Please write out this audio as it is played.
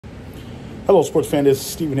Hello, sports fan. This is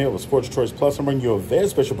Stephen Hill with Sports Choice Plus. I'm bringing you a very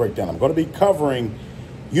special breakdown. I'm going to be covering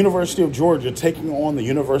University of Georgia taking on the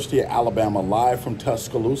University of Alabama live from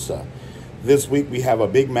Tuscaloosa. This week we have a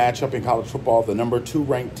big matchup in college football, the number 2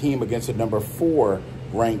 ranked team against the number 4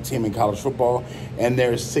 ranked team in college football, and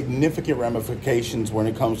there's significant ramifications when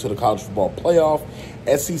it comes to the college football playoff,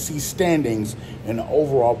 SEC standings, and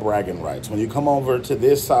overall bragging rights. When you come over to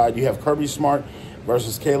this side, you have Kirby Smart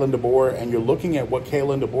versus Kalen DeBoer, and you're looking at what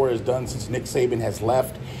Kalen DeBoer has done since Nick Saban has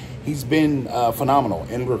left. He's been phenomenal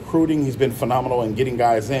in recruiting. He's been phenomenal in getting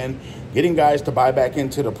guys in, getting guys to buy back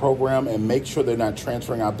into the program and make sure they're not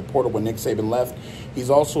transferring out the portal when Nick Saban left. He's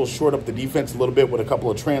also shored up the defense a little bit with a couple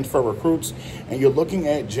of transfer recruits. And you're looking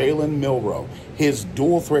at Jalen Milroe, his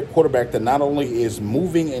dual threat quarterback that not only is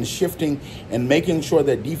moving and shifting and making sure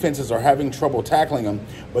that defenses are having trouble tackling him,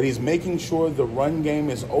 but he's making sure the run game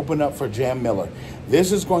is open up for Jam Miller.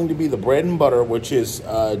 This is going to be the bread and butter, which is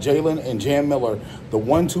Jalen and Jam Miller, the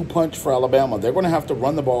 1-2 punch for Alabama. They're going to have to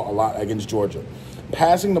run the ball a lot against Georgia.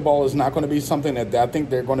 Passing the ball is not going to be something that I think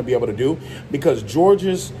they're going to be able to do because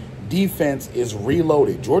Georgia's defense is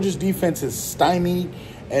reloaded. Georgia's defense is stymied,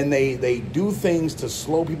 and they do things to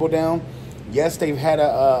slow people down. Yes, they've had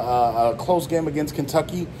a close game against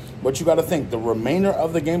Kentucky, but you got to think the remainder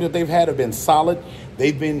of the games that they've had have been solid.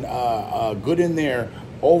 They've been good in their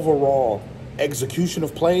overall execution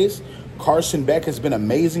of plays. Carson Beck has been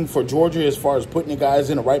amazing for Georgia as far as putting the guys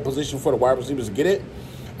in the right position for the wide receivers to get it.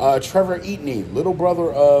 Trevor Etienne, little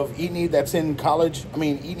brother of Etienne that's in college.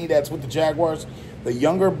 Etienne that's with the Jaguars. The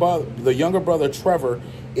younger brother, Trevor,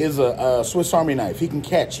 is a Swiss Army knife. He can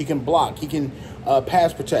catch, he can block, he can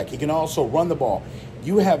pass protect, he can also run the ball.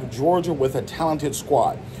 You have Georgia with a talented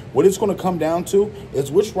squad. What it's going to come down to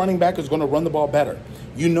is which running back is going to run the ball better.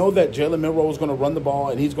 You know that Jalen Milroe is going to run the ball,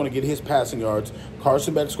 and he's going to get his passing yards.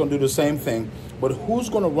 Carson Beck's going to do the same thing. But who's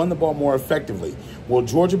going to run the ball more effectively? Will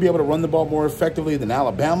Georgia be able to run the ball more effectively than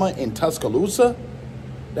Alabama in Tuscaloosa?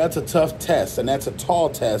 That's a tough test, and that's a tall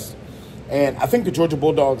test. And I think the Georgia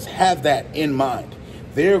Bulldogs have that in mind.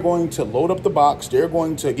 They're going to load up the box. They're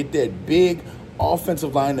going to get that big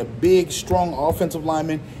offensive line, a big, strong offensive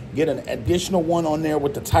lineman, get an additional one on there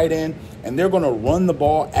with the tight end, and they're going to run the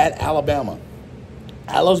ball at Alabama.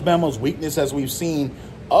 Alabama's weakness, as we've seen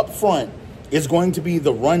up front, is going to be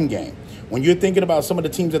the run game. When you're thinking about some of the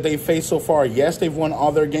teams that they've faced so far, yes, they've won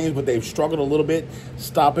all their games, but they've struggled a little bit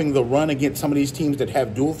stopping the run against some of these teams that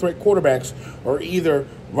have dual-threat quarterbacks or either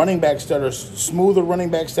running backs that are smoother running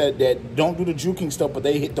backs that don't do the juking stuff, but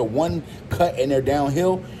they hit the one cut and they're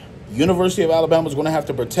downhill. University of Alabama is going to have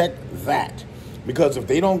to protect that. Because if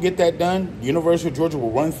they don't get that done, University of Georgia will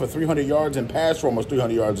run for 300 yards and pass for almost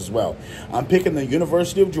 300 yards as well. I'm picking the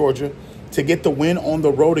University of Georgia to get the win on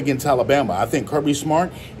the road against Alabama. I think Kirby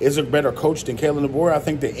Smart is a better coach than Kalen DeBoer. I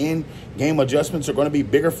think the in-game adjustments are going to be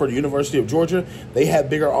bigger for the University of Georgia. They have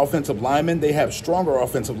bigger offensive linemen. They have stronger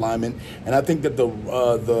offensive linemen. And I think that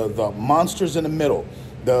the monsters in the middle,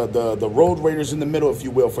 the road raiders in the middle, if you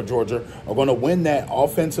will, for Georgia, are going to win that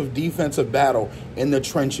offensive-defensive battle in the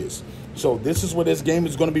trenches. So this is where this game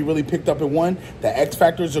is going to be really picked up in one. The X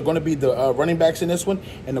factors are going to be the running backs in this one,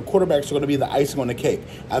 and the quarterbacks are going to be the icing on the cake.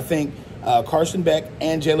 I think Carson Beck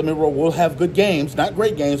and Jalen Milroe will have good games, not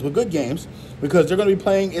great games, but good games, because they're going to be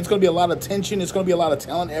playing. It's going to be a lot of tension. It's going to be a lot of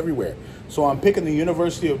talent everywhere. So I'm picking the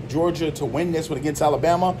University of Georgia to win this one against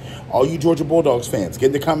Alabama. All you Georgia Bulldogs fans, get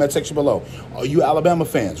in the comment section below. All you Alabama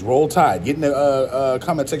fans, roll tide. Get in the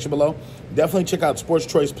comment section below. Definitely check out Sports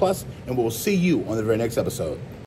Choice Plus, and we'll see you on the very next episode.